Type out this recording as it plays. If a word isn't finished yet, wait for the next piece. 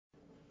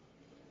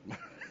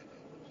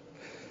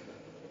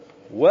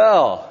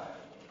Well,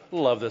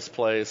 love this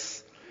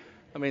place.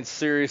 I mean,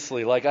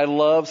 seriously, I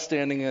love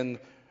standing in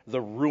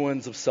the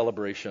ruins of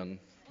Celebration.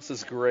 This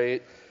is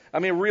great. I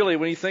mean, really,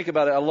 when you think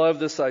about it, I love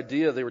this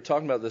idea they were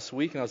talking about this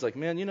week, and I was like,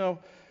 man,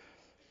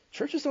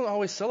 churches don't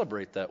always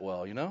celebrate that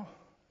well,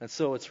 And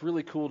so it's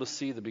really cool to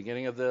see the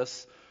beginning of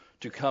this,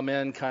 to come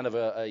in kind of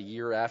a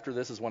year after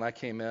this is when I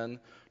came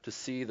in, to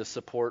see the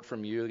support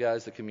from you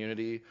guys, the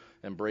community,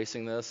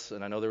 embracing this.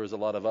 And I know there was a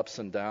lot of ups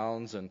and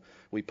downs, and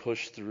we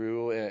pushed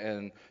through,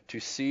 and to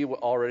see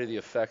already the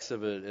effects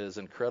of it is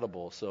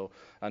incredible. So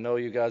I know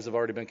you guys have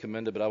already been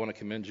commended, but I want to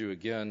commend you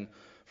again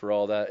for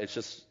all that. It's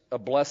just a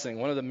blessing.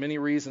 One of the many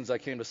reasons I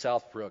came to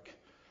Southbrook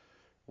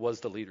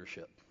was the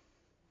leadership,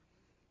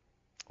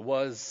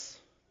 was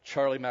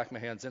Charlie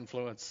McMahon's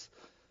influence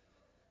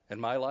in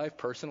my life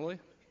personally.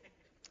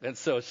 And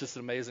so it's just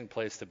an amazing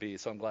place to be.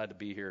 So I'm glad to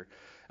be here.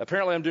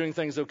 Apparently I'm doing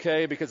things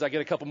okay because I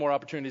get a couple more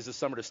opportunities this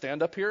summer to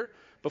stand up here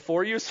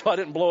before you, so I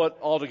didn't blow it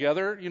all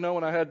together,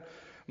 when I had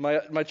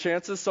my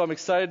chances. So I'm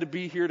excited to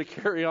be here to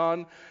carry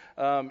on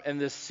in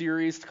this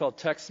series called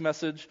Text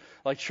Message.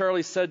 Like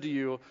Charlie said to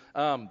you,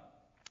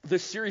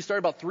 this series started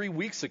about 3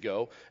 weeks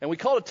ago, and we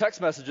call it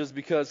text messages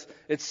because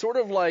it's sort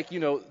of like,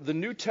 the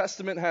New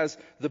Testament has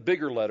the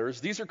bigger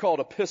letters. These are called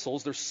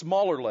epistles. They're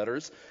smaller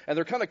letters, and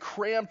they're kind of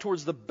crammed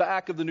towards the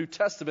back of the New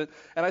Testament.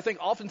 And I think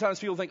oftentimes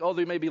people think,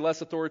 they may be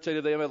less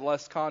authoritative, they have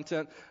less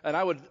content, and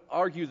I would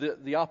argue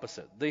the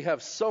opposite. They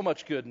have so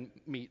much good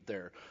meat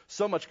there,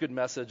 so much good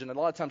message, and a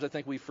lot of times I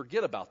think we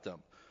forget about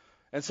them.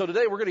 And so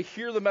today we're going to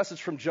hear the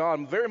message from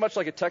John, very much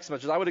like a text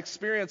message. I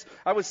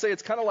would say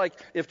it's kind of like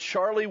if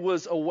Charlie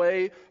was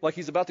away, like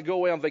he's about to go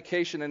away on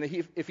vacation, and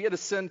if he had to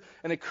send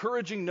an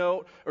encouraging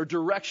note or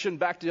direction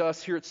back to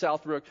us here at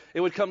Southbrook, it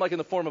would come like in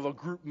the form of a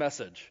group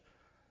message.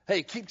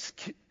 Hey, keep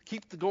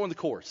going the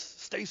course.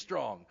 Stay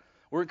strong.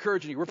 We're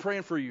encouraging you. We're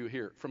praying for you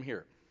here from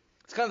here.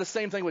 It's kind of the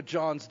same thing what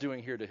John's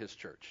doing here to his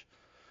church.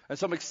 And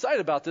so I'm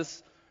excited about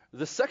this.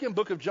 The second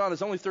book of John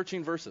is only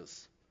 13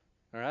 verses.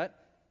 All right?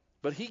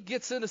 But he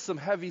gets into some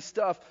heavy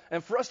stuff,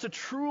 and for us to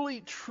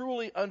truly,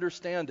 truly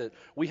understand it,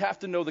 we have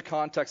to know the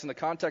context, and the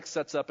context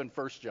sets up in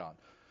 1 John.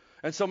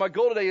 And so my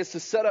goal today is to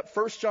set up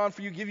 1 John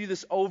for you, give you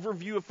this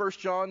overview of 1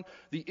 John,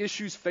 the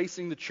issues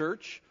facing the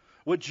church.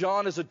 What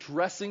John is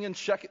addressing in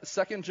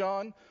 2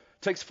 John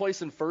takes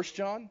place in 1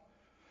 John.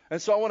 And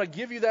so I want to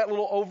give you that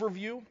little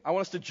overview. I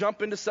want us to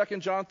jump into 2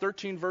 John,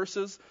 13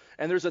 verses,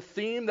 and there's a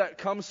theme that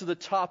comes to the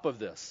top of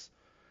this.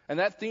 And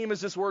that theme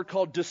is this word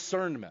called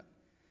discernment.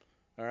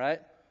 All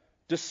right?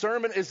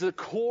 Discernment is the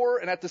core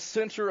and at the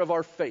center of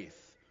our faith.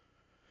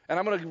 And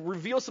I'm going to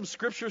reveal some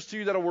scriptures to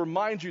you that will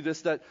remind you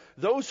this, that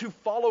those who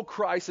follow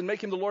Christ and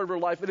make him the Lord of your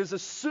life, it is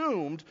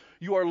assumed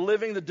you are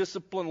living the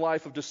disciplined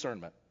life of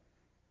discernment.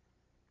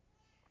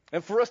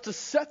 And for us to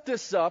set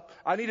this up,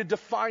 I need to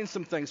define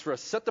some things for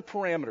us, set the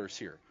parameters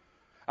here.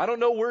 I don't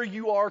know where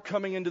you are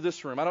coming into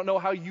this room. I don't know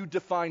how you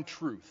define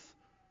truth.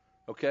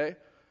 Okay?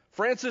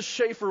 Francis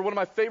Schaeffer, one of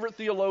my favorite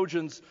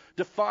theologians,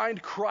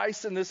 defined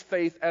Christ and this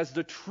faith as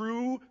the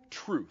true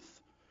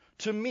truth.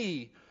 To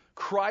me,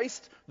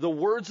 Christ, the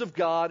words of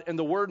God, and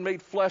the Word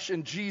made flesh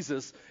in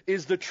Jesus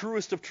is the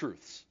truest of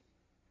truths.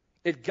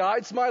 It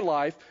guides my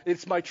life,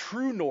 it's my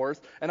true north,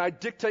 and I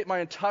dictate my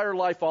entire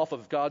life off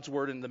of God's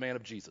Word and the man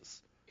of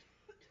Jesus.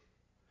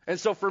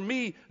 And so for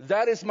me,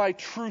 that is my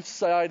truth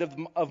side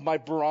of my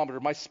barometer,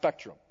 my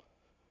spectrum.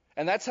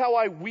 And that's how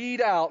I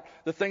weed out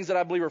the things that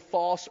I believe are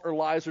false or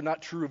lies or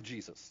not true of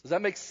Jesus. Does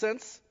that make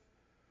sense?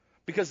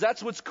 Because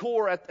that's what's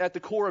core at the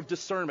core of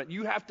discernment.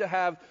 You have to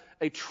have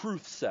a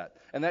truth set,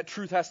 and that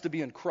truth has to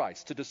be in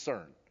Christ to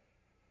discern.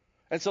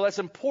 And so that's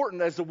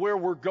important as to where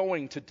we're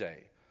going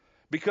today,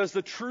 because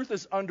the truth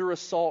is under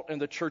assault in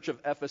the church of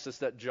Ephesus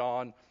that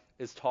John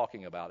is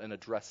talking about and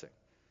addressing.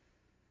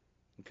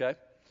 Okay?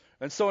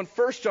 And so in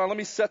 1 John, let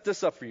me set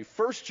this up for you.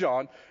 1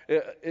 John,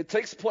 it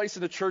takes place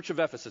in the church of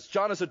Ephesus.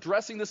 John is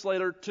addressing this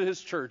letter to his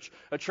church,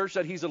 a church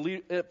that he's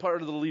a part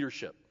of the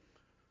leadership.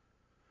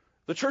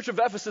 The church of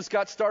Ephesus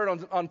got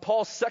started on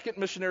Paul's second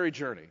missionary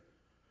journey.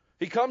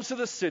 He comes to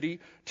the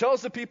city,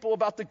 tells the people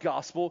about the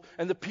gospel,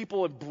 and the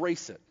people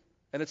embrace it,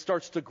 and it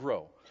starts to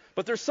grow.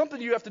 But there's something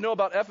you have to know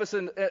about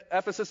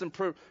Ephesus and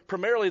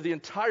primarily the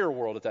entire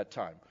world at that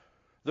time.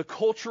 The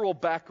cultural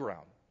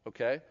background,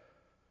 okay?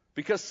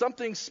 Because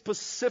something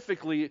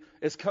specifically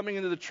is coming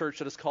into the church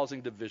that is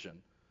causing division.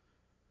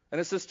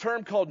 And it's this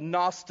term called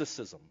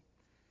Gnosticism.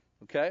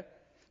 Okay?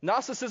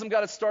 Gnosticism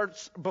got its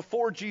start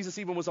before Jesus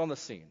even was on the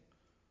scene.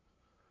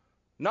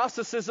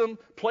 Gnosticism,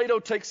 Plato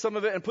takes some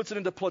of it and puts it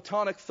into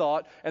Platonic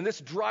thought, and this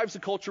drives a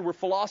culture where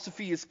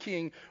philosophy is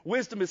king,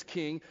 wisdom is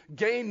king,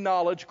 gain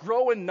knowledge,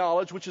 grow in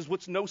knowledge, which is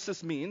what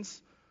gnosis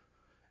means.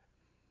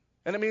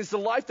 And it means the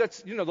life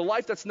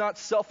that's not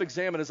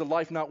self-examined is a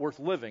life not worth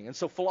living. And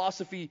so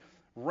philosophy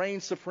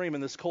reigns supreme in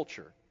this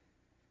culture.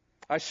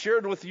 I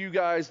shared with you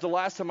guys the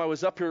last time I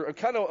was up here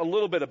kind of a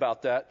little bit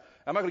about that.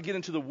 I'm not going to get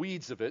into the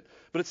weeds of it,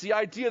 but it's the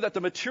idea that the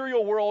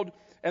material world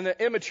and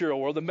the immaterial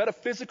world, the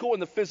metaphysical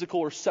and the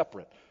physical, are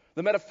separate.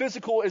 The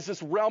metaphysical is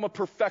this realm of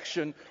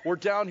perfection, where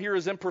down here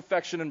is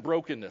imperfection and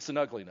brokenness and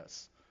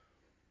ugliness.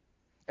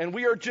 And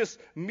we are just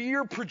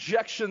mere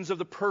projections of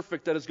the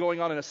perfect that is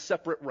going on in a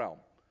separate realm.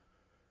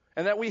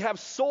 And that we have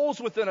souls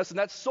within us, and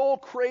that soul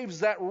craves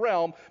that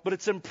realm, but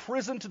it's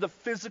imprisoned to the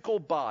physical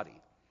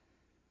body.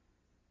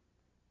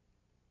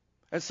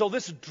 And so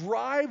this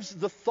drives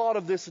the thought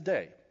of this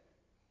day.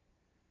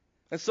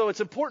 And so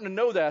it's important to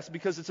know that,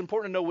 because it's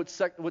important to know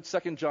what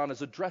 2 John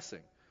is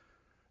addressing.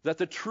 That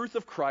the truth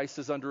of Christ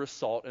is under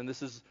assault, and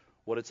this is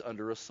what it's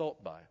under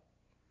assault by.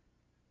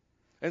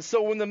 And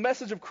so when the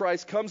message of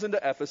Christ comes into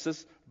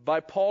Ephesus by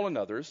Paul and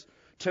others,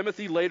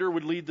 Timothy later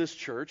would lead this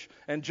church,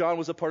 and John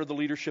was a part of the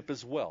leadership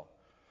as well.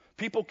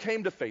 People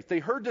came to faith. They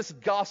heard this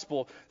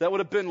gospel that would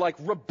have been like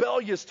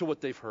rebellious to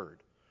what they've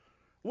heard.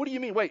 What do you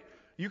mean? Wait,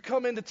 you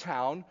come into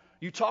town,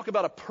 you talk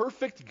about a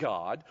perfect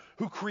God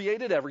who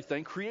created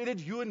everything,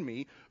 created you and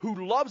me,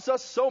 who loves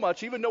us so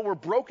much, even though we're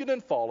broken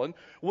and fallen,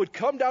 would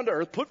come down to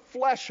earth, put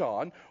flesh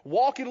on,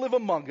 walk and live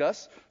among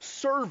us,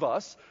 serve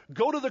us,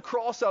 go to the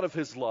cross out of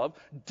his love,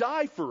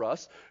 die for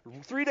us,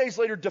 3 days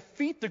later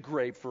defeat the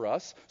grave for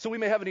us so we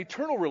may have an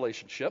eternal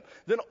relationship,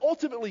 then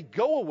ultimately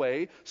go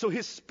away so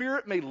his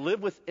spirit may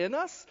live within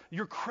us?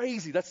 You're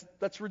crazy.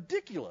 That's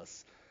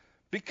ridiculous.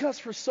 Because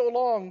for so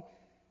long,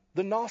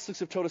 the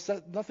Gnostics have told us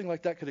that nothing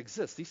like that could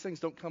exist. These things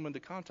don't come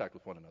into contact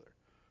with one another.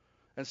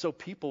 And so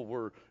people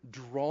were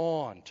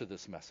drawn to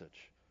this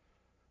message.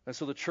 And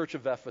so the church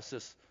of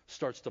Ephesus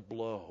starts to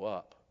blow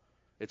up.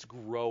 It's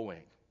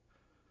growing.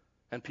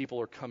 And people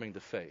are coming to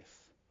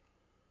faith.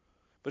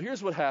 But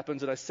here's what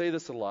happens, and I say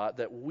this a lot,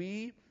 that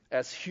we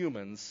as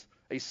humans,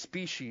 a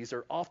species,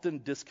 are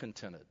often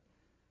discontented.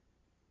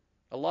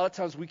 A lot of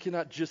times we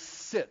cannot just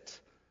sit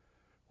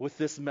with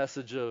this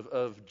message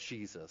of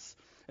Jesus.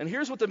 And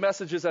here's what the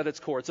message is at its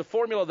core. It's a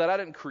formula that I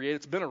didn't create.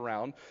 It's been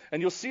around.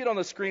 And you'll see it on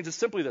the screens. It's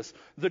simply this.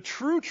 The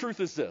true truth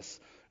is this.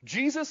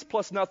 Jesus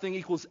plus nothing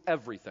equals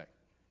everything.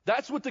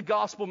 That's what the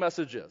gospel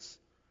message is.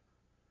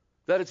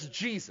 That it's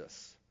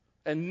Jesus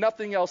and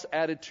nothing else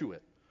added to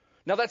it.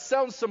 Now that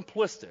sounds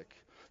simplistic.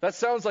 That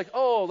sounds like,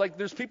 like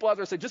there's people out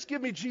there say, just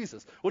give me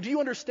Jesus. Well, do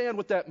you understand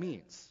what that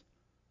means?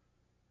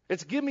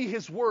 It's give me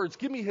his words,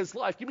 give me his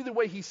life, give me the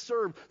way he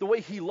served, the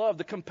way he loved,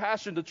 the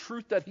compassion, the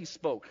truth that he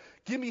spoke.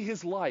 Give me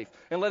his life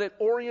and let it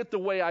orient the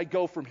way I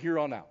go from here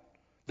on out.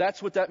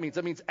 That's what that means.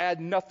 That means add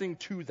nothing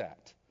to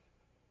that.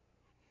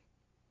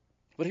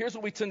 But here's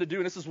what we tend to do,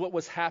 and this is what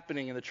was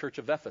happening in the church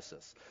of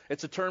Ephesus.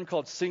 It's a term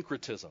called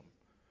syncretism.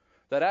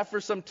 That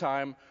after some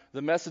time,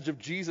 the message of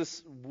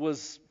Jesus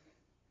was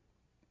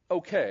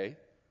okay,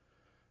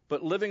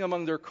 but living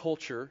among their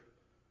culture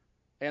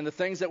and the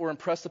things that were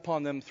impressed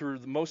upon them through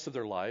most of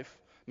their life,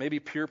 maybe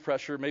peer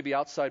pressure, maybe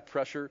outside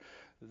pressure,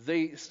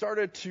 they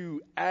started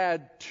to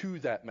add to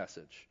that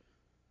message.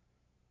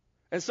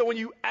 And so when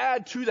you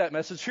add to that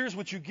message, here's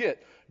what you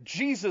get.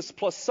 Jesus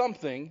plus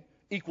something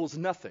equals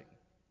nothing.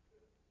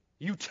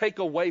 You take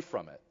away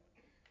from it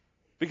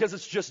because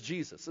it's just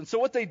Jesus. And so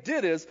what they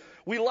did is,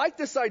 we like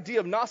this idea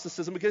of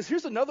Gnosticism because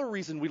here's another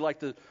reason we like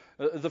the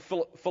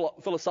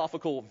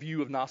philosophical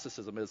view of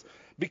Gnosticism is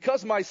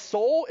because my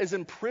soul is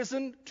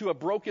imprisoned to a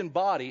broken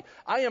body,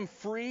 I am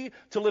free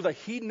to live a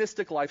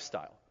hedonistic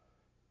lifestyle.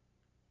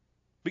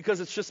 Because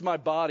it's just my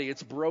body,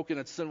 it's broken,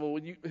 it's sinful.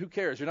 Who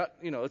cares? You're not,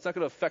 it's not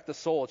going to affect the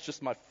soul. It's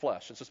just my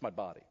flesh. It's just my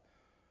body.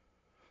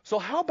 So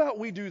how about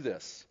we do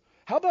this?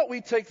 How about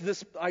we take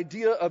this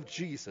idea of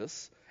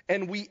Jesus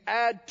and we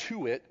add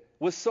to it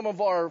with some of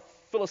our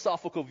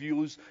philosophical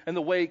views and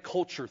the way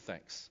culture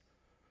thinks.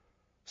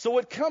 So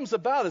what comes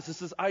about is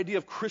this idea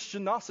of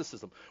Christian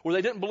Gnosticism, where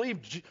they didn't believe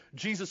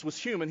Jesus was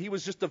human. He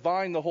was just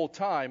divine the whole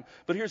time.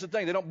 But here's the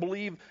thing. They don't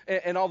believe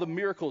in all the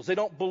miracles. They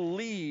don't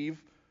believe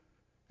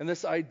in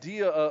this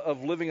idea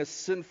of living a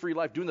sin-free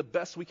life, doing the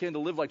best we can to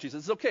live like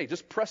Jesus. It's okay.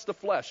 Just press the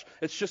flesh.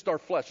 It's just our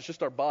flesh. It's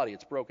just our body.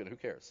 It's broken. Who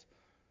cares?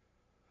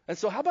 And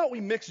so how about we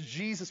mix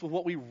Jesus with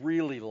what we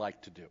really like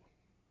to do?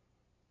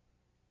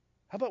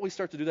 How about we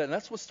start to do that? And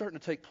that's what's starting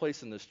to take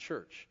place in this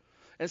church.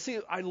 And see,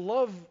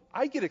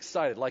 I get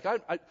excited. Like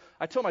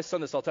I tell my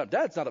son this all the time.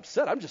 Dad's not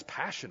upset. I'm just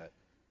passionate.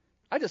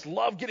 I just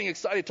love getting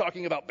excited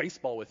talking about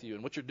baseball with you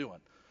and what you're doing.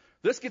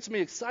 This gets me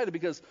excited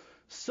because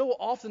so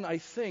often I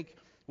think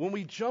when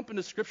we jump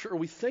into Scripture or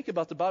we think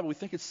about the Bible, we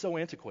think it's so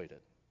antiquated.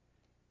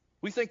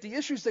 We think the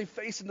issues they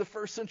faced in the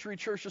first century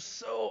church are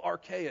so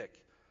archaic.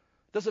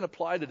 It doesn't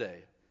apply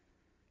today.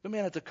 But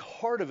man, at the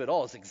heart of it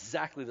all is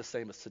exactly the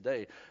same as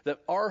today, that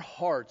our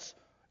hearts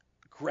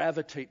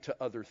gravitate to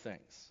other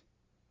things.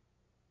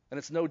 And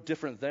it's no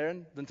different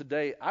then than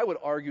today. I would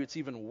argue it's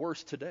even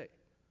worse today.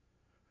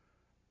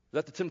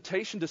 That the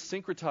temptation to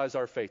syncretize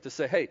our faith, to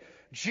say, hey,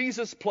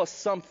 Jesus plus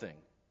something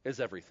is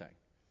everything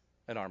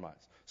in our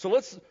minds. So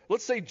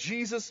let's say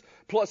Jesus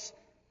plus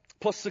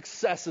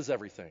success is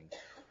everything.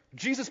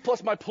 Jesus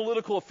plus my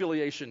political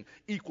affiliation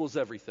equals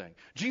everything.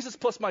 Jesus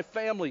plus my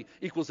family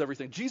equals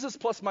everything. Jesus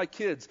plus my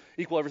kids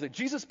equal everything.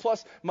 Jesus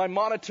plus my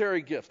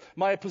monetary gifts,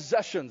 my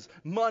possessions,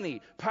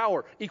 money,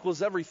 power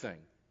equals everything.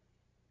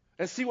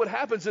 And see what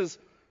happens is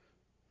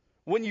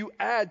When you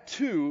add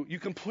to, you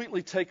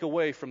completely take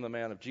away from the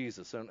man of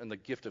Jesus and the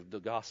gift of the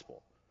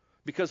gospel.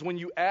 Because when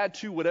you add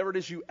to whatever it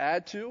is you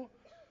add to,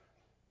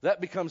 that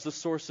becomes the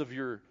source of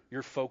your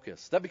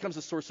focus. That becomes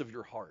the source of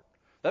your heart.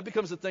 That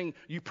becomes the thing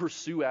you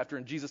pursue after,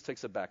 and Jesus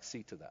takes a back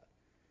seat to that.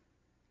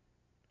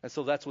 And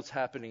so that's what's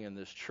happening in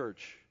this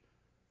church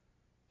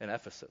in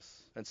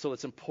Ephesus. And so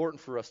it's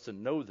important for us to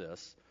know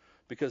this,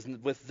 because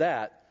with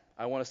that,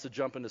 I want us to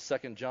jump into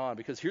 2 John,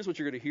 because here's what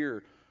you're going to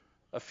hear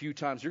a few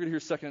times. You're going to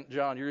hear 2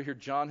 John. You're going to hear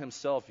John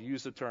himself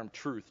use the term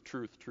truth,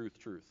 truth, truth,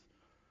 truth.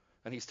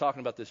 And he's talking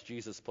about this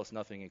Jesus plus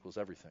nothing equals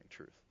everything,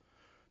 truth.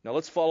 Now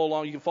let's follow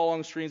along. You can follow on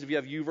the screens. If you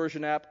have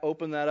YouVersion app,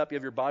 open that up. You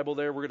have your Bible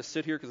there. We're going to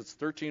sit here because it's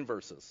 13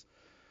 verses.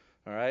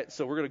 All right,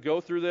 so we're going to go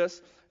through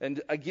this.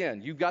 And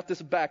again, you've got this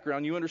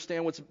background. You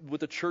understand what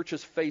the church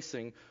is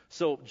facing.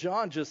 So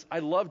I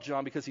love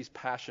John because he's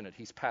passionate.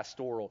 He's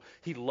pastoral.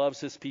 He loves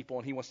his people,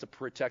 and he wants to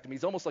protect them.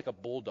 He's almost like a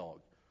bulldog.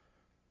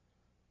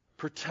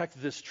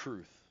 Protect this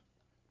truth.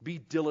 Be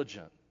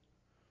diligent.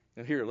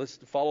 And here, let's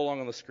follow along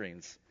on the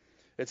screens.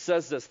 It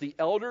says this: the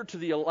elder to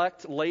the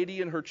elect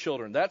lady and her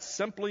children. That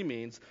simply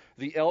means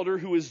the elder,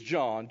 who is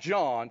John.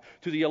 John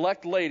to the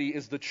elect lady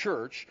is the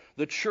church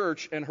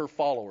and her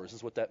followers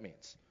is what that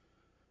means.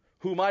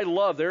 Whom I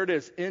love, there it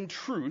is, in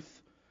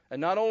truth, and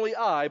not only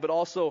I, but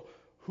also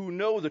who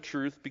know the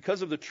truth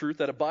because of the truth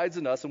that abides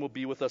in us and will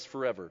be with us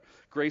forever.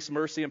 Grace,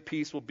 mercy, and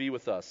peace will be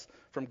with us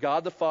from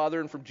God the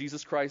Father and from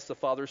Jesus Christ the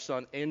Father's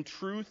Son, in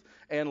truth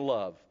and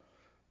love.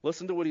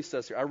 Listen to what he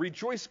says here. I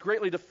rejoice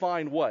greatly to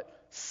find what?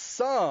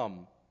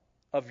 Some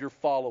of your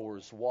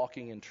followers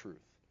walking in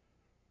truth.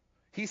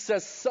 He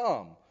says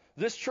some.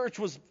 This church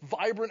was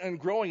vibrant and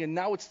growing, and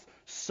now it's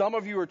some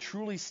of you are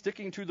truly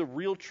sticking to the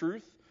real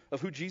truth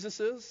of who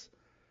Jesus is.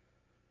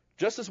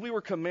 Just as we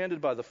were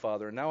commanded by the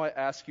Father, and now I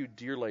ask you,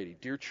 dear lady,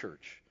 dear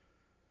church,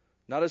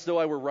 not as though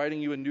I were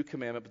writing you a new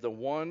commandment, but the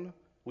one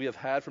we have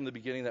had from the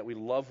beginning, that we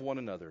love one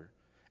another.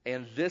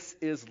 And this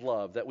is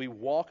love, that we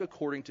walk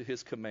according to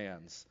his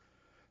commands.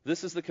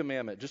 This is the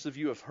commandment, just as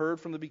you have heard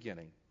from the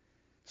beginning,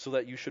 so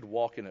that you should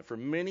walk in it. For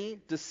many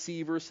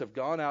deceivers have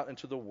gone out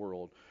into the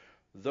world,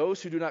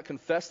 those who do not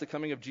confess the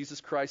coming of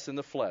Jesus Christ in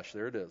the flesh.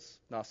 There it is,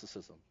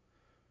 Gnosticism.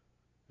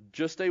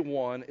 Just a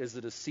one is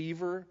the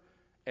deceiver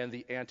and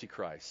the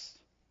Antichrist.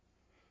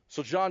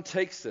 So John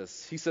takes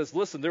this. He says,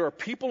 listen, there are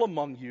people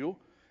among you.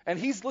 And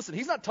he's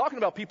not talking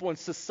about people in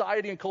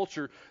society and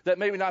culture that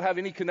maybe not have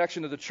any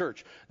connection to the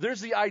church.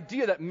 There's the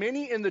idea that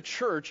many in the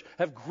church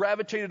have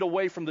gravitated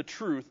away from the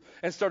truth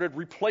and started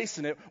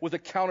replacing it with a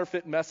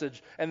counterfeit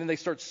message, and then they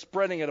start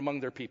spreading it among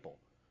their people.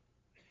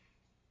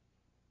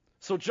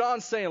 So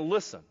John's saying,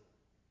 listen,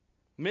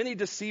 many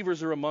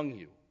deceivers are among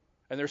you,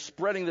 and they're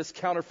spreading this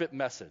counterfeit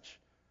message.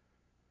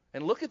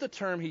 And look at the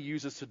term he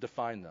uses to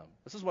define them.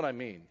 This is what I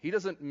mean. He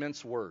doesn't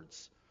mince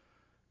words.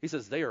 He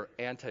says they are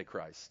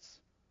antichrists.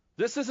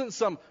 This isn't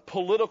some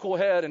political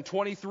head in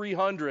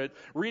 2300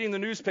 reading the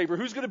newspaper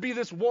who's going to be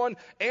this one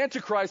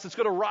antichrist that's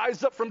going to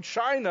rise up from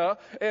China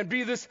and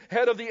be this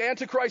head of the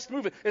antichrist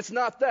movement. It's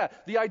not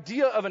that. The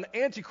idea of an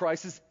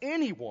antichrist is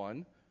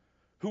anyone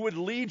who would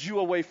lead you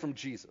away from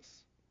Jesus.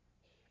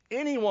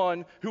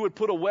 Anyone who would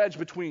put a wedge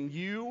between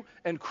you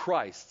and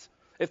Christ.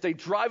 If they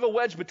drive a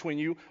wedge between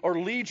you or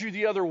lead you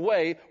the other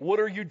way, what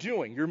are you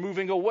doing? You're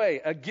moving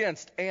away,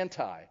 against,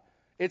 anti.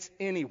 It's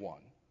anyone.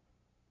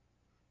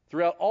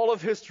 Throughout all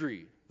of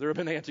history, there have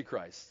been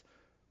antichrists.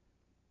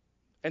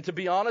 And to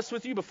be honest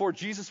with you, before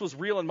Jesus was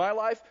real in my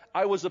life,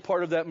 I was a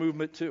part of that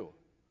movement too.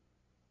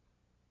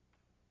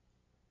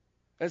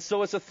 And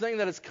so it's a thing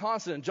that is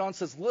constant. And John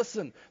says,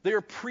 listen, they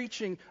are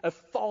preaching a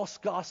false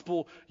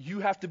gospel. You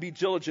have to be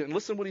diligent. And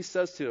listen what he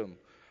says to them.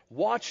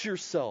 Watch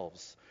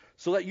yourselves,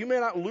 so that you may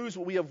not lose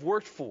what we have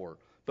worked for,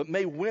 but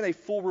may win a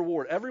full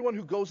reward. Everyone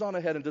who goes on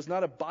ahead and does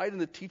not abide in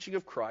the teaching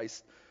of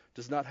Christ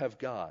does not have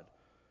God.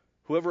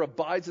 Whoever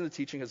abides in the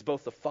teaching has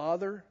both the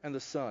Father and the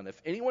Son. If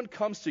anyone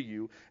comes to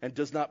you and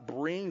does not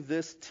bring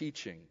this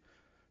teaching,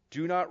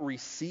 do not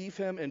receive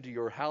him into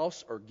your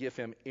house or give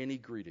him any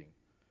greeting.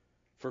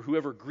 For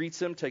whoever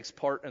greets him takes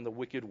part in the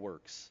wicked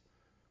works.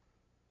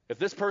 If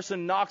this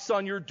person knocks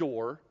on your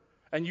door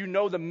and you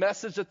know the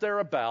message that they're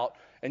about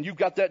and you've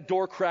got that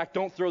door cracked,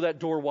 don't throw that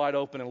door wide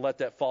open and let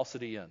that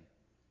falsity in.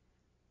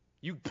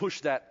 You push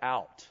that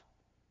out.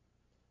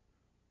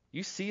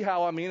 You see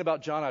how I mean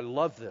about John? I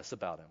love this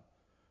about him.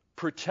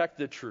 Protect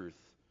the truth.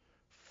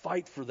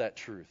 Fight for that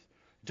truth.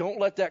 Don't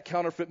let that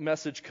counterfeit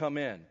message come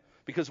in.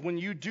 Because when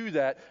you do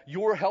that,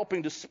 you're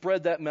helping to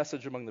spread that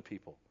message among the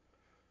people.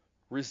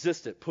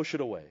 Resist it. Push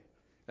it away.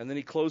 And then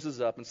he closes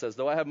up and says,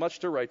 though I have much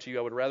to write to you,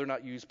 I would rather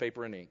not use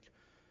paper and ink.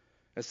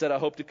 Instead, I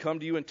hope to come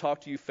to you and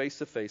talk to you face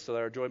to face so that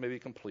our joy may be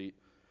complete.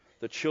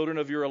 The children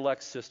of your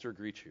elect sister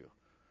greet you.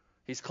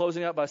 He's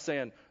closing out by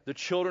saying, the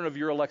children of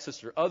your elect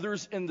sister,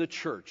 others in the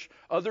church,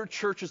 other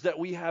churches that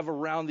we have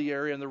around the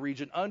area and the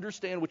region,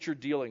 understand what you're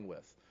dealing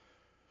with.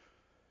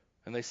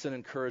 And they send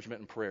encouragement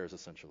and prayers,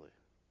 essentially.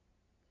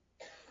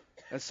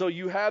 And so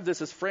you have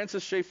this, as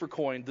Francis Schaeffer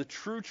coined, the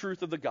true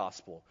truth of the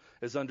gospel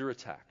is under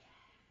attack.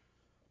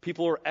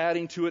 People are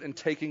adding to it and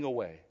taking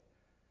away.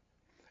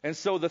 And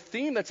so the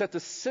theme that's at the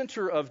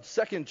center of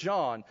 2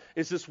 John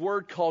is this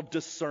word called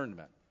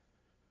discernment.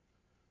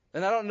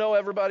 And I don't know if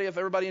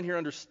everybody in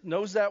here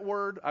knows that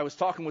word. I was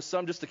talking with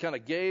some just to kind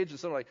of gauge, and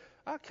some are like,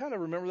 I kind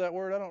of remember that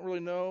word. I don't really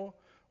know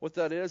what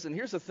that is. And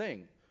here's the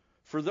thing.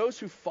 For those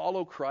who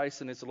follow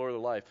Christ and it's the Lord of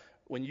their life,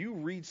 when you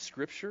read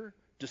Scripture,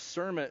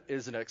 discernment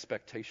is an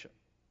expectation.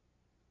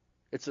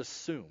 It's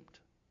assumed.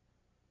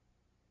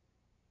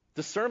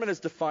 Discernment is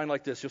defined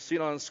like this. You'll see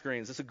it on the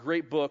screens. It's a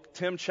great book.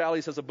 Tim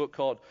Challies has a book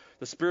called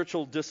The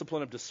Spiritual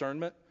Discipline of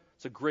Discernment.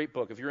 It's a great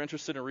book. If you're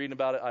interested in reading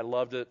about it, I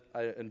loved it.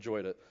 I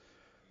enjoyed it.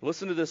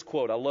 Listen to this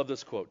quote. I love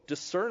this quote.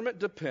 Discernment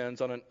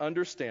depends on an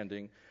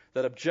understanding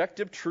that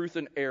objective truth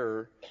and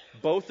error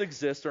both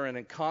exist or are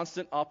in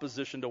constant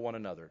opposition to one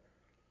another.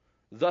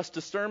 Thus,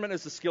 discernment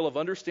is the skill of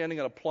understanding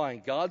and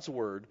applying God's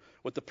word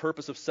with the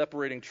purpose of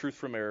separating truth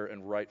from error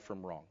and right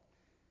from wrong.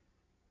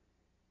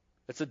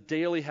 It's a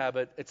daily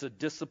habit. It's a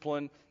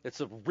discipline.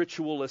 It's a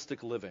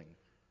ritualistic living.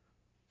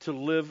 To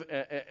live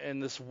in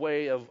this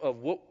way of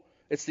what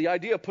it's the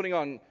idea of putting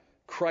on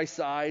Christ's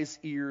eyes,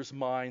 ears,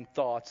 mind,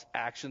 thoughts,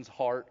 actions,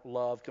 heart,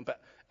 love,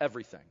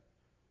 everything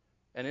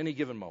at any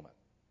given moment.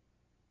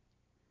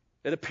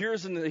 It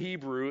appears in the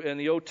Hebrew in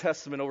the Old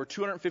Testament over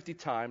 250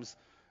 times,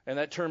 and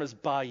that term is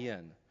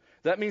buy-in.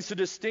 That means to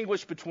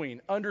distinguish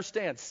between,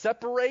 understand,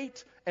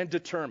 separate, and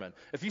determine.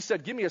 If you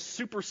said, give me a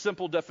super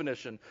simple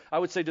definition, I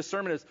would say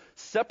discernment is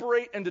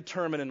separate and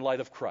determine in light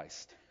of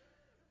Christ.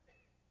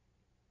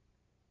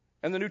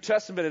 In the New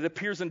Testament, it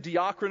appears in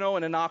diakrino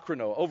and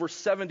anakrino over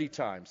 70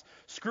 times.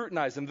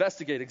 Scrutinize,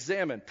 investigate,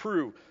 examine,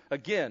 prove.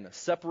 Again,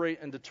 separate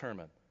and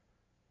determine.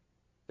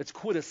 It's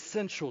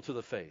quintessential to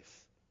the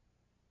faith.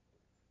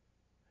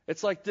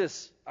 It's like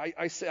this.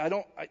 I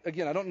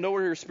don't know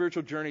where your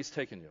spiritual journey is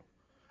taking you.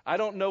 I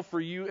don't know for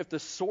you if the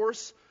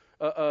source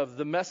of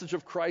the message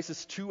of Christ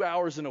is 2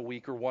 hours in a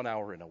week or 1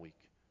 hour in a week.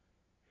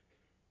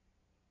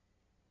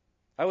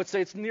 I would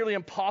say it's nearly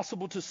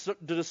impossible to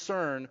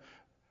discern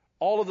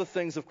all of the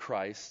things of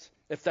Christ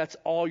if that's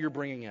all you're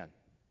bringing in.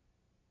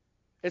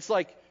 It's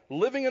like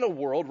living in a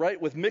world,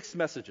 right, with mixed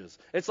messages.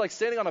 It's like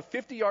standing on a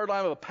 50-yard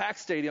line of a packed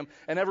stadium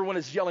and everyone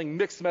is yelling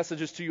mixed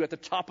messages to you at the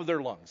top of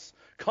their lungs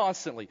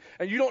constantly.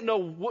 And you don't know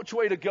which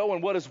way to go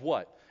and what is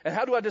what. And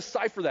how do I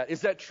decipher that?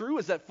 Is that true?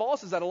 Is that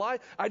false? Is that a lie?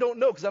 I don't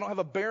know because I don't have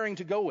a bearing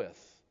to go with.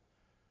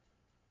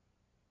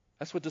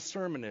 That's what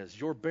discernment is.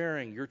 Your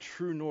bearing, your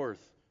true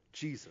north,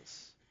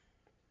 Jesus.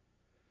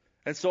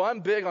 And so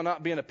I'm big on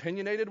not being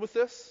opinionated with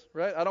this,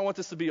 right? I don't want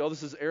this to be,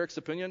 this is Eric's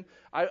opinion.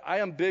 I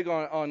am big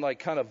on like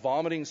kind of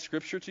vomiting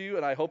Scripture to you,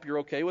 and I hope you're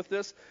okay with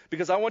this,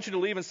 because I want you to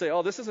leave and say,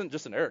 this isn't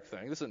just an Eric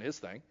thing. This isn't his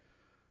thing.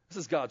 This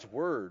is God's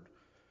Word.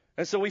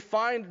 And so we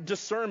find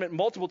discernment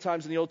multiple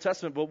times in the Old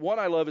Testament, but one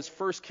I love is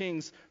 1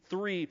 Kings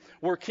 3,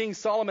 where King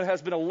Solomon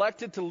has been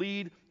elected to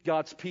lead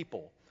God's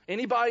people.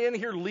 Anybody in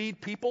here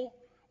lead people?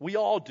 We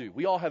all do.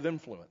 We all have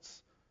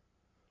influence.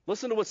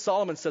 Listen to what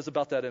Solomon says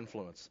about that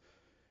influence.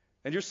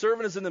 And your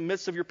servant is in the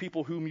midst of your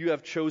people whom you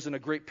have chosen, a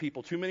great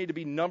people, too many to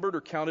be numbered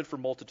or counted for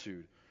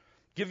multitude.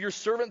 Give your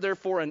servant,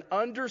 therefore, an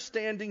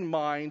understanding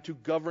mind to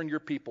govern your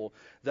people,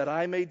 that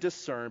I may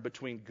discern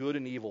between good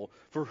and evil.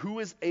 For who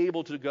is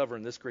able to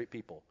govern this great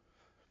people?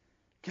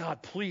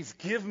 God, please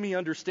give me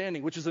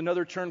understanding, which is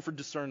another term for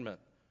discernment.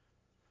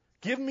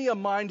 Give me a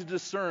mind to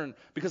discern,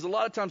 because a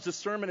lot of times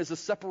discernment is a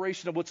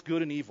separation of what's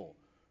good and evil.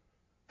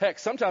 Heck,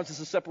 sometimes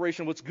it's a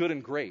separation of what's good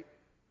and great.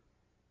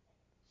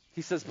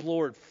 He says,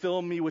 Lord,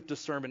 fill me with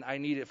discernment. I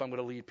need it if I'm going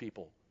to lead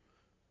people.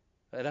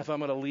 And if I'm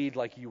going to lead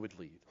like you would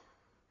lead.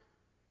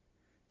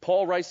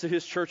 Paul writes to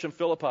his church in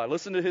Philippi.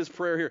 Listen to his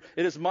prayer here.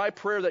 It is my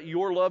prayer that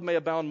your love may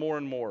abound more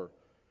and more,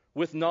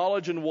 with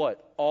knowledge and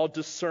what? All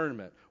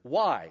discernment.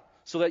 Why?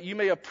 So that you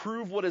may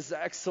approve what is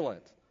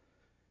excellent,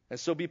 and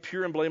so be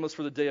pure and blameless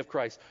for the day of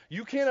Christ.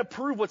 You can't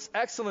approve what's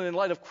excellent in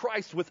light of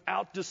Christ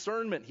without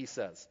discernment, he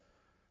says.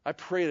 I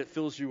pray that it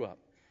fills you up.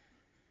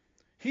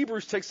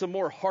 Hebrews takes a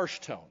more harsh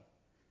tone.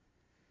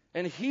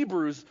 In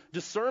Hebrews,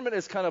 discernment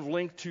is kind of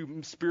linked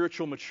to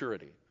spiritual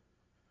maturity.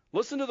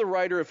 Listen to the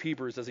writer of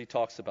Hebrews as he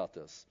talks about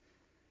this.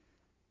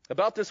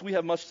 About this we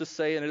have much to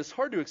say, and it is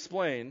hard to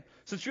explain,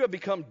 since you have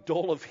become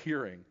dull of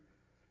hearing.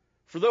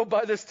 For though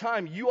by this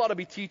time you ought to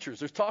be teachers.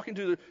 There's talking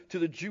to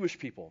the Jewish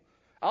people.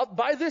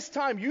 By this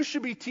time you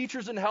should be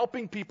teachers and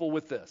helping people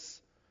with this,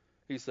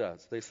 he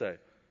says. They say.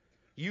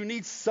 You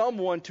need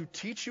someone to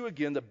teach you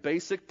again the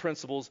basic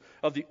principles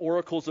of the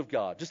oracles of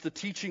God, just the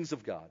teachings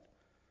of God.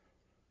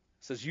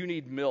 It says you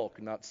need milk,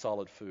 not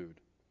solid food.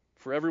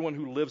 For everyone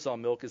who lives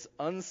on milk is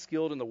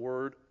unskilled in the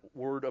word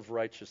of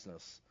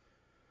righteousness,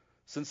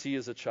 since he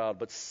is a child.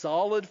 But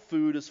solid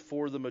food is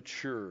for the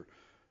mature.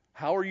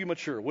 How are you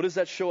mature? What does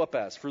that show up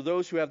as? For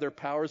those who have their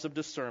powers of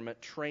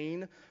discernment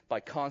trained by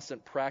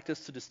constant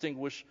practice to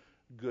distinguish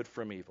good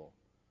from evil.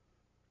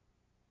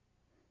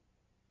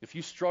 If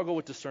you struggle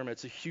with discernment,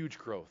 it's a huge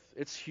growth.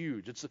 It's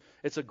huge.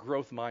 It's a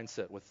growth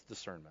mindset with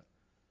discernment.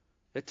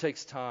 It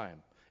takes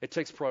time. It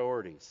takes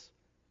priorities.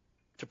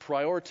 To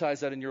prioritize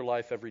that in your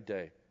life every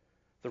day.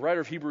 The writer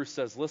of Hebrews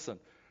says, listen,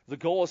 the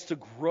goal is to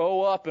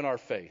grow up in our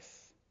faith.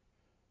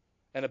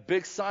 And a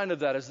big sign of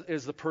that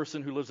is the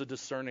person who lives a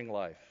discerning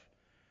life.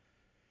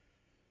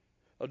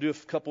 I'll do a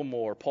couple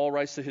more. Paul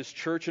writes to his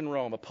church in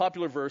Rome, a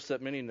popular verse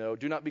that many know,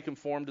 "Do not be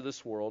conformed to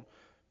this world,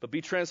 but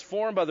be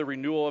transformed by the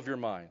renewal of your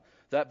mind,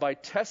 that by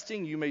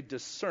testing you may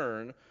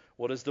discern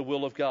what is the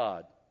will of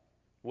God,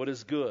 what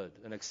is good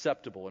and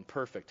acceptable and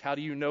perfect." How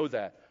do you know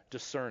that?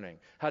 Discerning.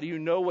 How do you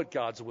know what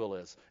God's will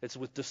is? It's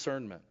with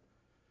discernment.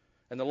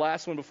 And the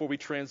last one before we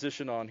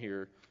transition on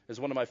here is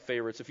one of my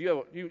favorites. If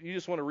you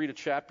just want to read a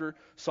chapter,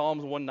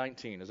 Psalms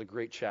 119 is a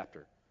great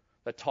chapter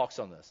that talks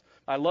on this.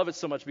 I love it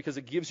so much because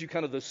it gives you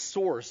kind of the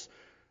source,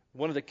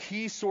 one of the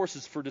key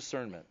sources for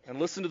discernment. And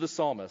listen to the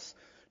psalmist.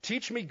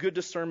 "Teach me good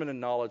discernment and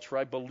knowledge, for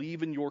I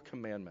believe in your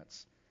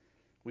commandments."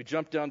 We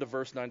jump down to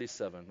verse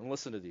 97 and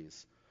listen to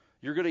these.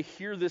 You're going to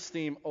hear this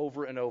theme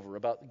over and over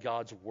about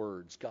God's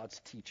words, God's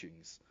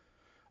teachings.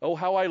 "Oh,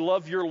 how I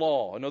love your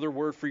law," another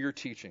word for your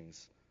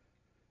teachings.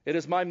 "It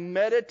is my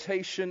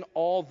meditation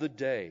all the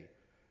day.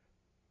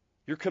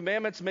 Your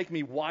commandments make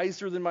me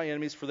wiser than my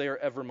enemies, for they are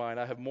ever mine.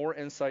 I have more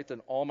insight than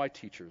all my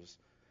teachers,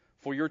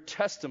 for your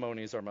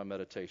testimonies are my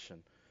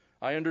meditation.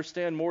 I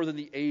understand more than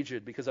the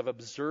aged because I've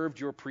observed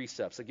your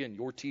precepts." Again,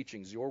 your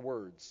teachings, your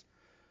words.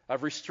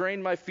 "I've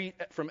restrained my feet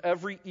from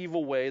every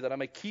evil way that I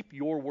may keep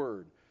your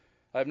word.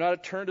 I have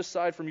not turned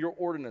aside from your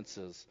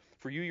ordinances,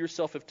 for you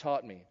yourself have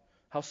taught me.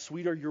 How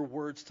sweet are your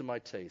words to my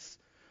taste,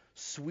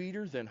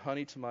 sweeter than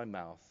honey to my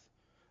mouth."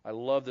 I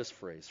love this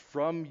phrase.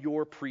 From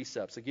your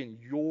precepts, again,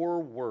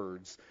 your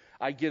words,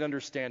 I get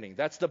understanding.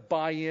 That's the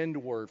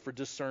buy-in word for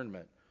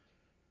discernment.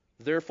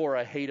 "Therefore,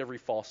 I hate every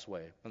false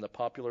way." And the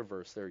popular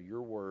verse there,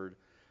 your word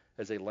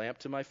is a lamp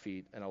to my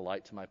feet and a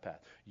light to my path.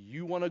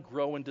 You want to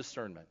grow in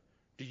discernment.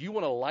 Do you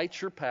want to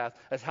light your path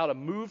as how to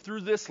move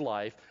through this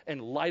life in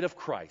light of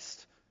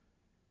Christ?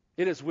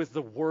 It is with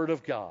the Word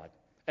of God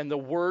and the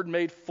Word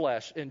made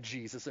flesh in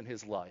Jesus and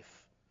His life.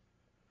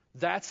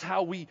 That's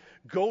how we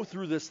go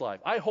through this life.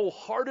 I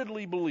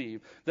wholeheartedly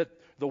believe that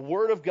the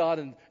Word of God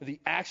and the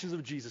actions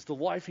of Jesus, the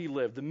life He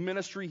lived, the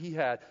ministry He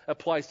had,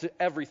 applies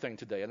to everything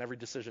today and every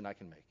decision I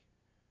can make.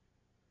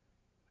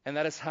 And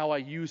that is how I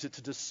use it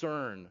to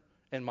discern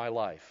in my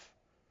life.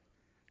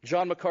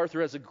 John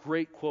MacArthur has a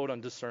great quote on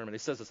discernment. He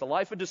says this: "A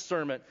life of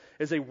discernment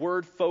is a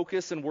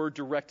word-focused and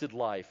word-directed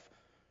life,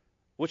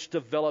 which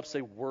develops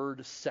a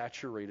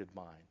word-saturated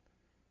mind."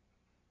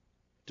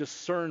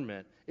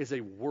 Discernment is a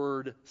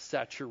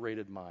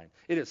word-saturated mind.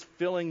 It is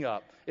filling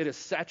up, it is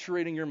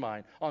saturating your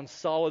mind on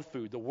solid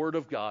food, the Word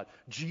of God,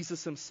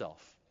 Jesus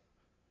Himself.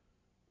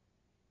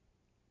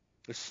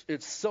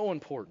 It's so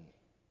important.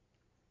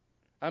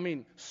 I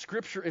mean,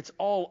 Scripture, it's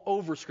all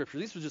over Scripture.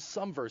 These were just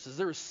some verses.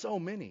 There are so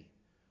many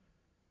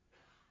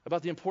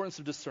about the importance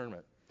of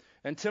discernment.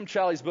 And Tim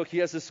Challies' book, he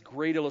has this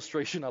great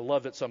illustration. I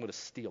love it, so I'm going to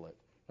steal it.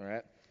 All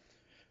right?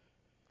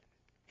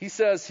 He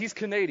says he's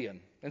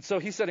Canadian. And so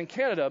he said in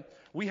Canada,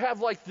 we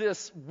have like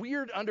this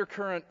weird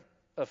undercurrent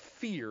of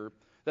fear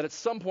that at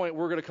some point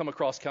we're going to come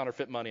across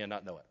counterfeit money and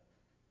not know it.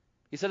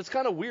 He said it's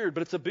kind of weird,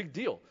 but it's a big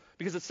deal.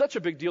 Because it's such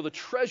a big deal, the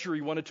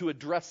Treasury wanted to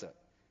address it.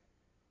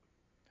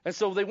 And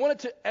so they wanted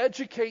to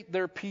educate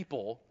their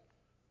people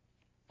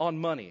on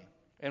money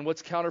and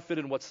what's counterfeit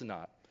and what's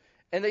not.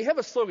 And they have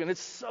a slogan.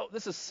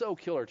 This is so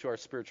killer to our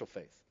spiritual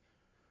faith.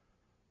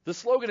 The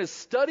slogan is,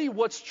 "Study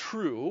what's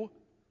true,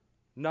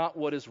 not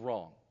what is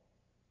wrong."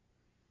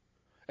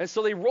 And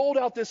so they rolled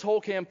out this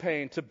whole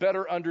campaign to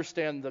better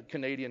understand the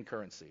Canadian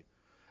currency.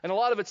 And a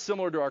lot of it's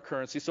similar to our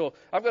currency. So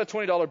I've got a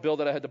 $20 bill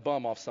that I had to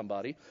bum off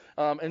somebody.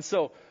 And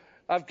so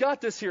I've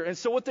got this here. And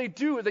so what they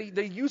do,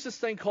 they use this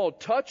thing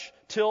called touch,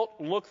 tilt,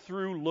 look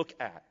through, look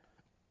at.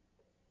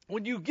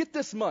 When you get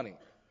this money,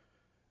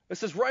 it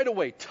says right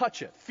away,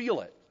 touch it,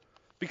 feel it.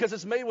 Because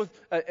it's made with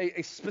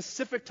a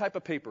specific type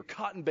of paper,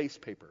 cotton-based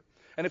paper.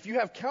 And if you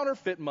have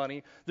counterfeit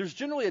money, there's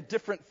generally a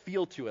different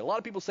feel to it. A lot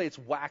of people say it's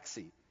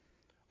waxy.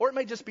 Or it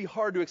may just be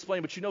hard to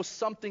explain, but you know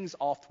something's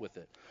off with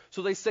it.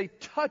 So they say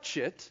touch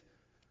it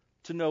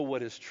to know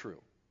what is true.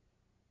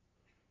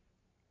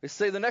 They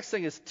say the next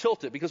thing is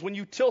tilt it, because when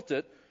you tilt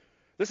it,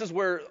 this is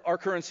where our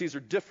currencies are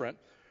different.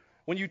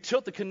 When you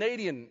tilt the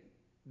Canadian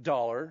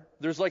dollar,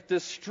 there's like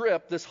this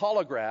strip, this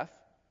holograph,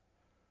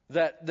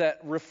 that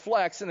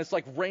reflects, and it's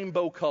like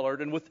rainbow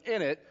colored, and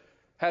within it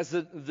has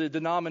the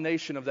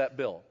denomination of that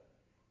bill.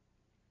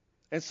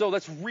 And so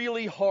that's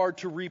really hard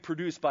to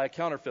reproduce by a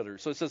counterfeiter.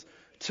 So it says,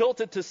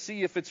 tilt it to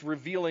see if it's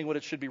revealing what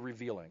it should be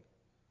revealing.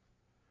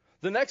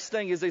 The next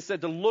thing is they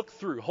said to look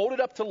through, hold it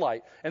up to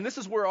light. And this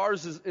is where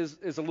ours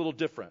is a little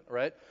different,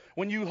 right?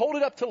 When you hold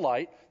it up to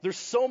light, there's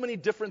so many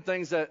different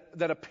things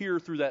that appear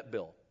through that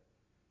bill.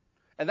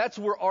 And that's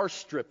where our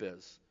strip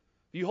is.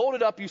 You hold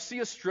it up, you see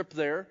a strip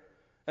there,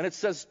 and it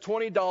says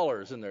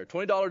 $20 in there,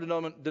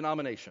 $20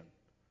 denomination.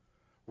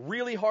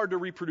 Really hard to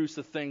reproduce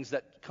the things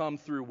that come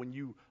through when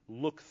you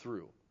look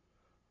through.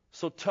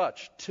 So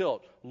touch,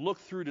 tilt, look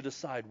through to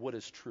decide what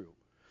is true.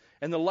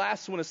 And the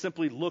last one is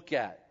simply look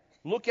at.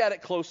 Look at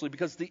it closely,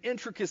 because the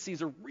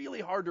intricacies are really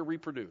hard to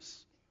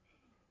reproduce.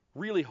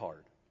 Really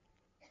hard.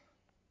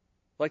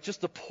 Like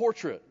just the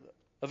portrait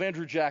of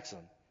Andrew Jackson.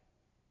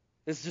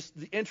 It's just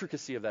the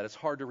intricacy of that. It's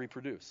hard to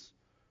reproduce.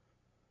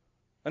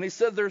 And he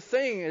said their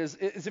thing is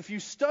if you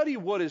study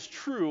what is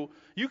true,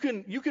 you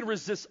can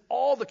resist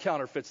all the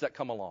counterfeits that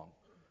come along.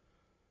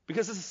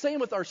 Because it's the same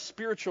with our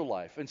spiritual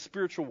life and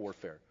spiritual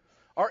warfare.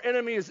 Our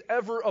enemy is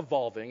ever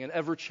evolving and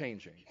ever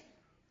changing.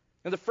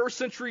 In the first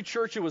century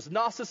church, it was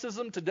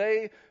Gnosticism.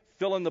 Today,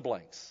 fill in the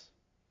blanks.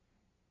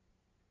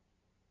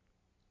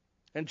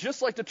 And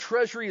just like the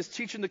Treasury is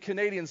teaching the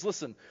Canadians,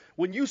 listen,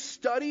 when you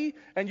study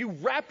and you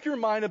wrap your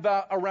mind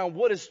around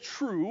what is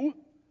true,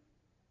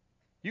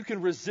 you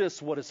can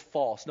resist what is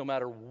false no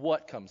matter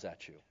what comes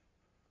at you.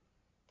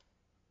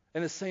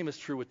 And the same is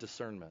true with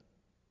discernment.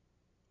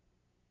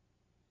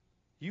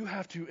 You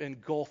have to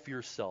engulf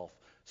yourself,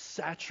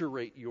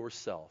 saturate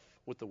yourself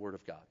with the Word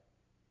of God,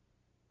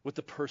 with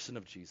the person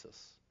of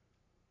Jesus,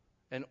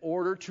 in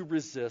order to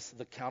resist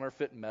the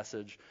counterfeit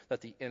message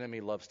that the enemy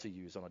loves to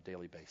use on a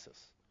daily basis.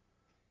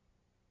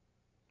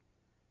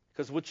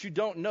 Because what you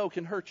don't know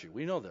can hurt you.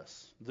 We know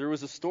this. There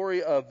was a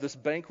story of this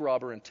bank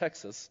robber in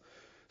Texas.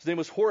 His name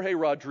was Jorge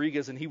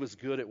Rodriguez, and he was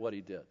good at what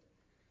he did.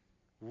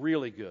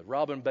 Really good.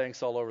 Robbing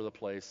banks all over the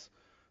place.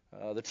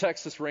 The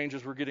Texas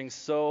Rangers were getting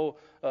so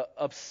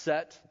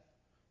upset.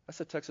 I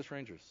said Texas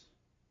Rangers.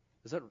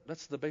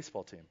 That's the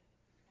baseball team.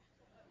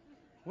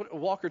 What,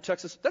 Walker,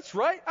 Texas? That's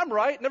right. I'm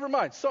right. Never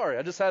mind. Sorry.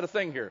 I just had a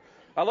thing here.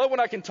 I love when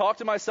I can talk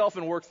to myself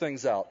and work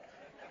things out.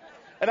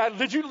 And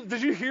did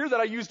you hear that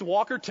I used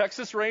Walker,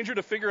 Texas Ranger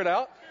to figure it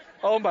out?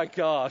 Oh my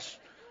gosh.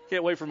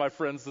 Can't wait for my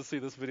friends to see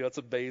this video. It's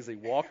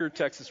amazing. Walker,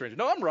 Texas Ranger.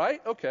 No, I'm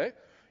right. Okay.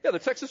 Yeah, the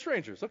Texas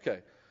Rangers. Okay.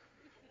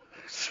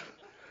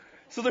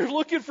 So they're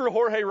looking for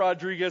Jorge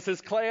Rodriguez,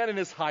 his clan, and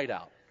his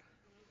hideout.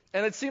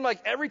 And it seemed like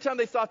every time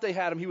they thought they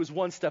had him, he was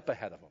one step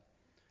ahead of them.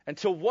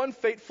 Until one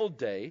fateful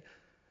day,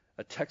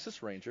 a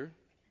Texas Ranger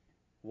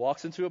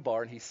walks into a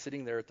bar, and he's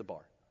sitting there at the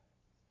bar.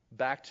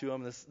 Back to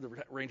him,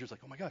 the Ranger's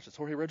like, oh my gosh, it's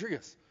Jorge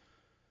Rodriguez.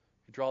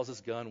 He draws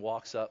his gun,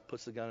 walks up,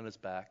 puts the gun in his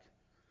back,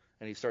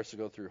 and he starts to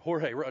go through.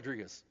 Jorge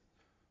Rodriguez,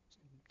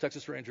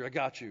 Texas Ranger, I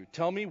got you.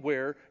 Tell me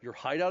where your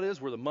hideout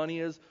is, where the money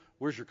is,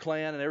 where's your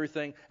clan and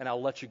everything, and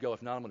I'll let you go.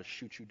 If not, I'm going to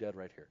shoot you dead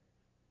right here.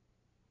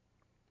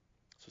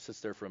 So he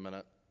sits there for a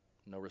minute,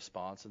 no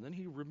response, and then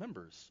he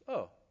remembers,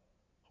 oh,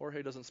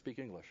 Jorge doesn't speak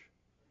English.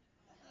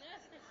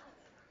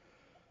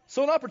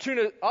 So an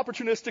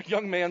opportunistic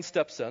young man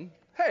steps in.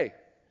 Hey,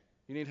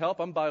 you need help?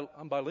 I'm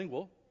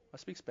bilingual. I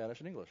speak Spanish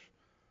and English.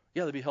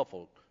 Yeah, that'd be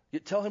helpful.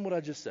 Tell him what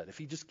I just said. If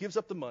he just gives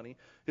up the money,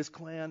 his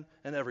clan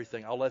and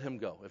everything, I'll let him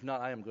go. If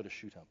not, I am going to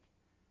shoot him.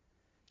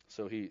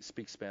 So he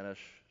speaks Spanish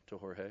to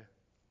Jorge.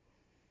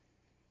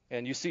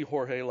 And you see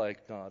Jorge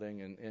like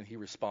nodding, and he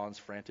responds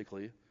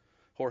frantically.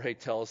 Jorge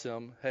tells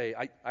him, hey,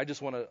 I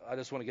just want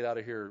to get out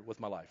of here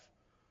with my life.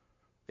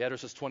 The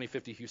address is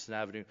 2050 Houston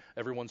Avenue.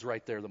 Everyone's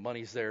right there. The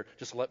money's there.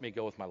 Just let me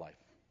go with my life.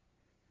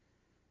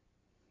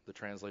 The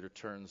translator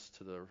turns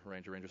to the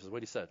Ranger. Ranger says,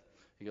 what he said?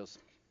 He goes,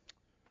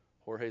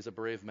 Jorge's a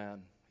brave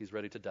man. He's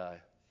ready to die.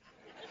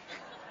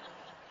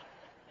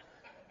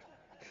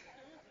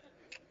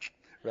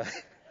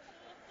 Right?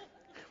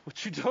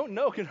 What you don't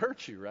know can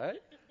hurt you, right?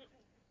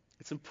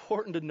 It's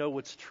important to know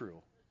what's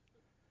true.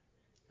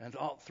 And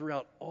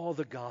throughout all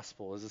the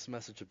gospel is this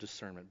message of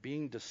discernment,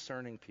 being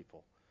discerning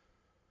people.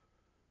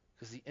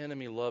 Because the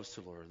enemy loves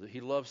to lure.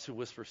 He loves to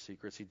whisper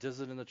secrets. He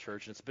does it in the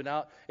church. And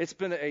it's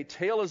been a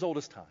tale as old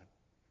as time.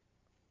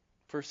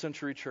 First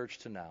century church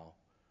to now.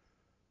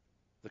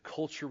 The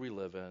culture we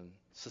live in,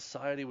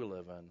 society we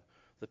live in,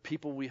 the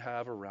people we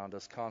have around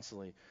us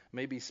constantly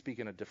may be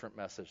speaking a different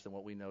message than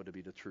what we know to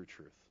be the true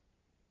truth.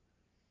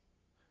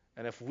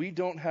 And if we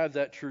don't have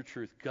that true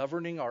truth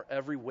governing our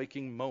every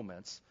waking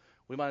moments,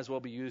 we might as well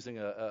be using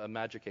a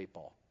magic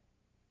 8-ball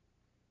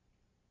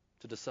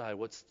to decide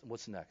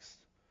what's next.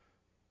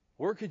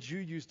 Where could you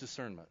use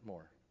discernment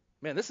more?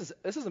 Man, this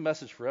is a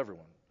message for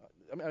everyone.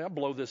 I mean, I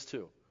blow this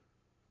too.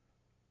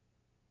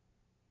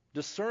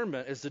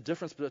 Discernment is the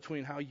difference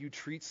between how you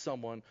treat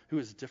someone who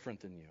is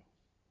different than you,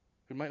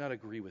 who might not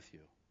agree with you.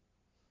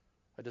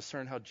 I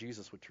discern how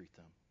Jesus would treat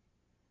them.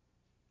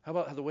 How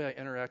about the way I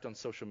interact on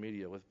social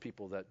media with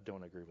people that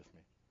don't agree with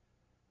me?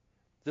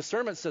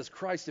 Discernment says,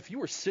 Christ, if you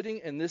were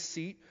sitting in this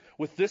seat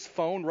with this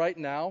phone right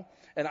now,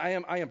 and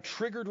I am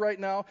triggered right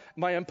now,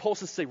 my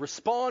impulses say,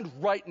 respond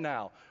right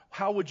now.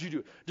 How would you do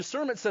it?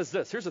 Discernment says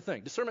this. Here's the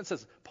thing. Discernment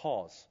says,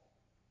 pause.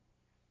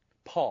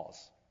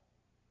 Pause.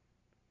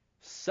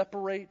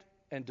 Separate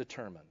and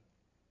determine.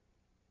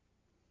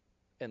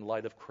 In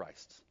light of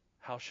Christ,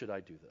 how should I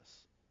do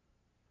this?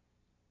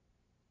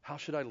 How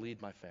should I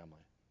lead my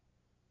family?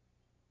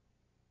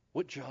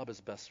 What job is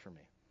best for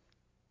me?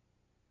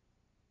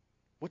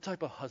 What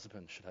type of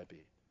husband should I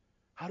be?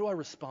 How do I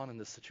respond in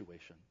this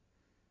situation?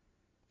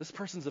 This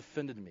person's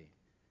offended me.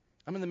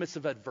 I'm in the midst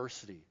of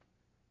adversity.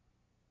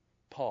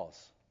 Pause.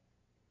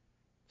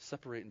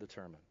 Separate and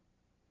determine.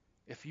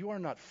 If you are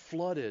not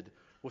flooded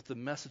with the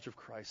message of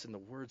Christ and the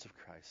words of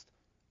Christ,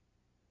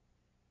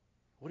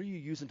 what are you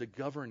using to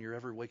govern your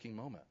every waking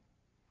moment?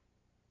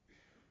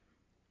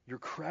 You're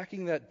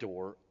cracking that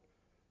door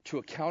to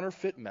a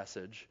counterfeit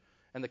message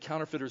And the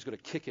counterfeiter is going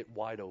to kick it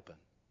wide open.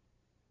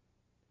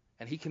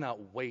 And he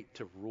cannot wait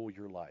to rule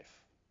your life.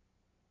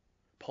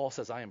 Paul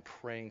says, I am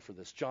praying for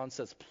this. John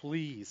says,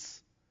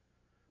 please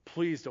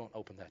don't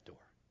open that door.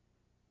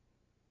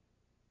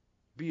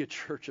 Be a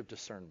church of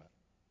discernment.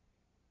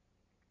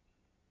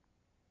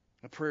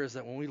 My prayer is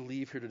that when we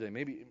leave here today,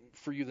 maybe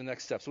for you the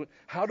next steps,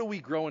 how do we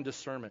grow in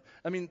discernment?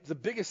 I mean, the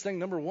biggest thing,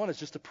 number one, is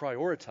just to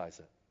prioritize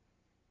it.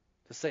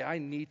 To say, I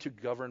need to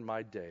govern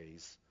my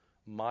days,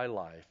 my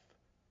life,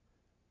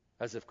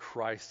 as if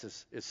Christ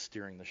is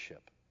steering the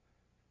ship.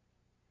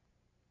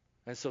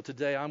 And so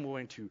today I'm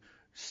going to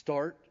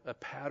start a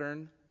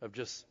pattern of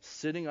just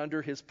sitting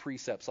under his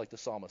precepts, like the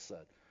psalmist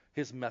said,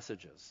 his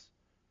messages,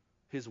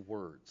 his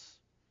words.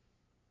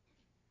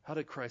 How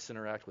did Christ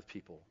interact with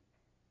people?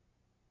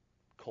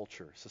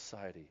 Culture,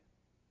 society.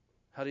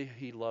 How did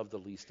he love the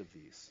least of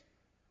these?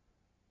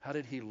 How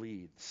did he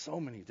lead? So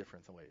many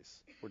different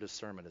ways where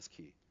discernment is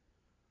key.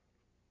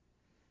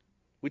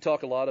 We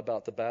talk a lot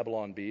about the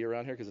Babylon Bee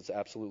around here because it's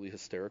absolutely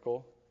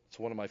hysterical. It's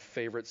one of my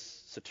favorite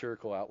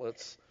satirical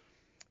outlets.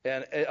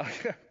 And I'm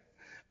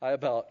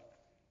not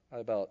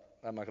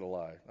going to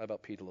lie, I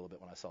about peed a little bit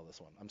when I saw this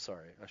one. I'm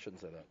sorry, I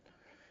shouldn't say that.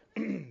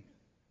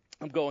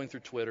 I'm going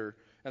through Twitter,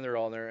 and they're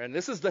all there. And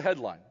this is the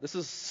headline. This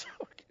is so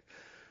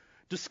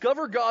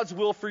Discover God's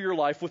will for your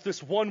life with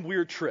this one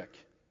weird trick.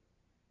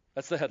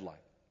 That's the headline.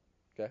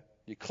 Okay?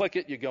 You click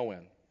it, you go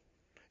in.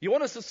 You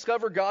want to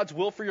discover God's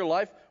will for your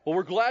life? Well,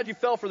 we're glad you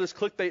fell for this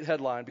clickbait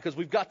headline because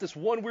we've got this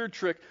one weird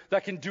trick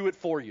that can do it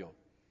for you.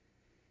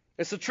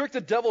 It's a trick the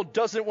devil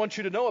doesn't want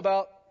you to know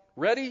about.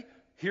 Ready?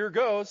 Here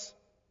goes.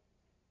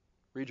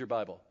 Read your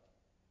Bible.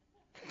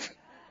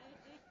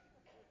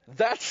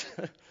 That's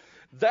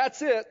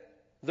it.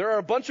 There are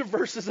a bunch of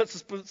verses that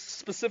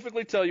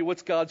specifically tell you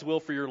what's God's will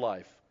for your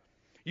life.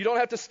 You don't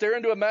have to stare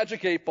into a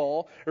magic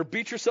 8-ball or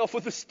beat yourself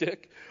with a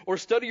stick or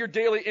study your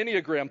daily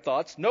Enneagram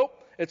thoughts. Nope,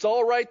 it's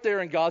all right there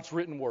in God's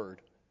written word.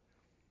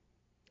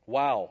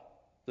 Wow,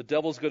 the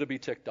devil's going to be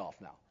ticked off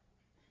now.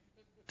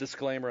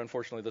 Disclaimer,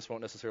 unfortunately, this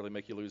won't necessarily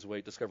make you lose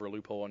weight, discover a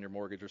loophole on your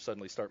mortgage, or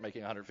suddenly start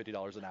making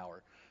 $150 an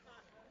hour.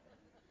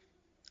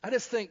 I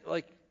just think,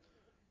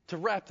 to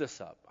wrap this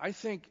up, I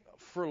think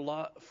for a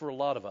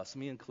lot of us,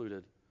 me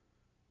included,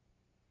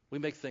 we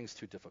make things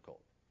too difficult.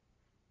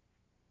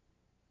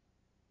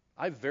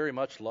 I very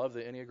much love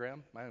the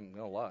Enneagram. I'm going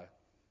to lie.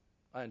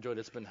 I enjoyed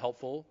it. It's been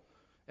helpful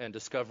in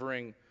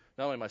discovering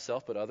not only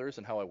myself but others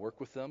and how I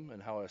work with them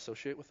and how I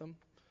associate with them.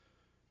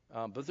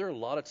 But there are a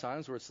lot of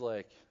times where it's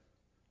like,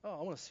 oh,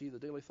 I want to see the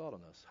daily thought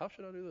on this. How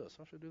should I do this?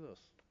 How should I do this?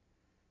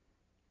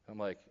 I'm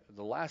like,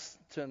 the last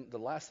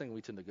thing we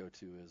tend to go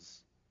to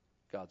is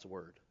God's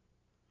Word.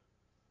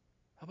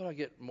 How about I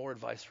get more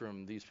advice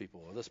from these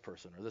people or this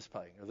person or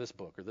this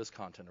book or this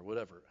content or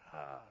whatever?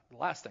 The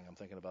last thing I'm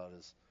thinking about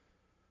is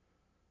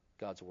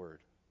God's Word.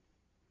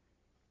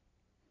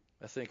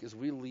 I think as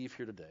we leave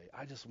here today,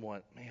 I just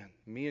want,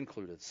 me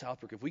included,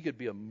 Southbrook, if we could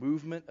be a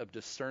movement of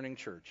discerning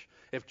church.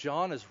 If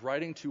John is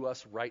writing to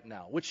us right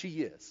now, which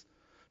he is,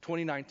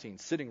 2019,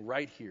 sitting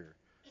right here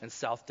in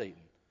South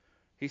Dayton,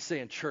 he's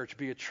saying, church,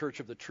 be a church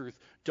of the truth.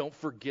 Don't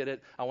forget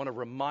it. I want to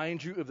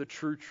remind you of the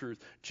true truth.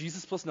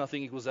 Jesus plus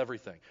nothing equals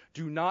everything.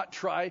 Do not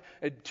try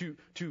to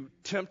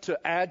attempt to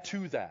add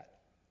to that.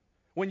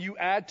 When you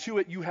add to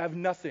it, you have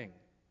nothing.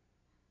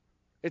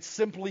 It's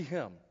simply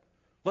him.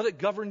 Let it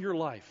govern your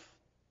life.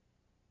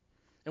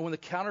 And when the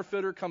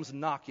counterfeiter comes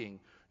knocking,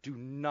 do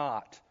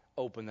not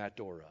open that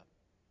door up.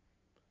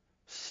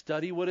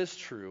 Study what is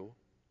true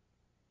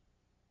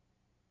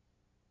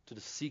to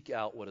seek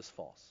out what is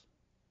false.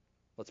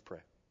 Let's pray.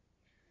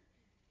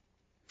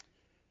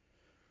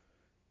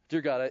 Dear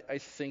God, I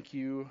thank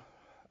you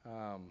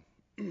for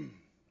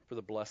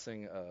the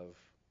blessing of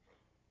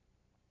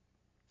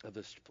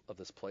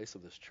this place,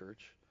 of this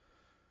church.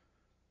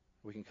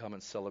 We can come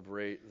and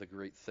celebrate the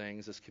great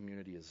things this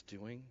community is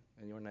doing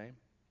in your name.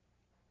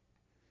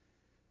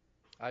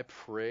 I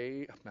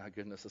pray, my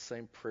goodness, the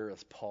same prayer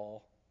as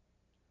Paul.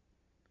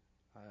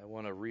 I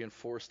want to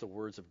reinforce the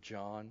words of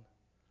John.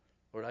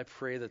 Lord, I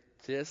pray that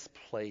this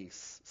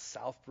place,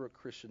 Southbrook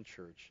Christian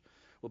Church,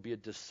 will be a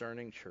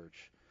discerning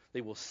church. They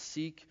will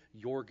seek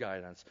your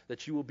guidance,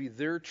 that you will be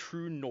their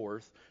true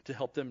north to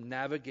help them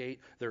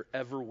navigate their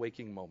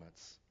ever-waking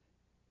moments.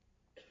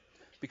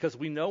 Because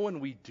we know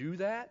when we do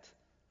that,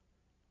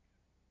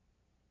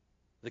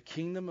 the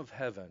kingdom of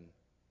heaven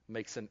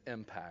makes an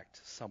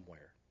impact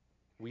somewhere.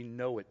 We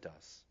know it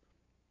does.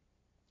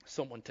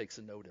 Someone takes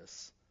a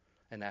notice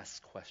and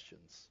asks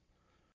questions.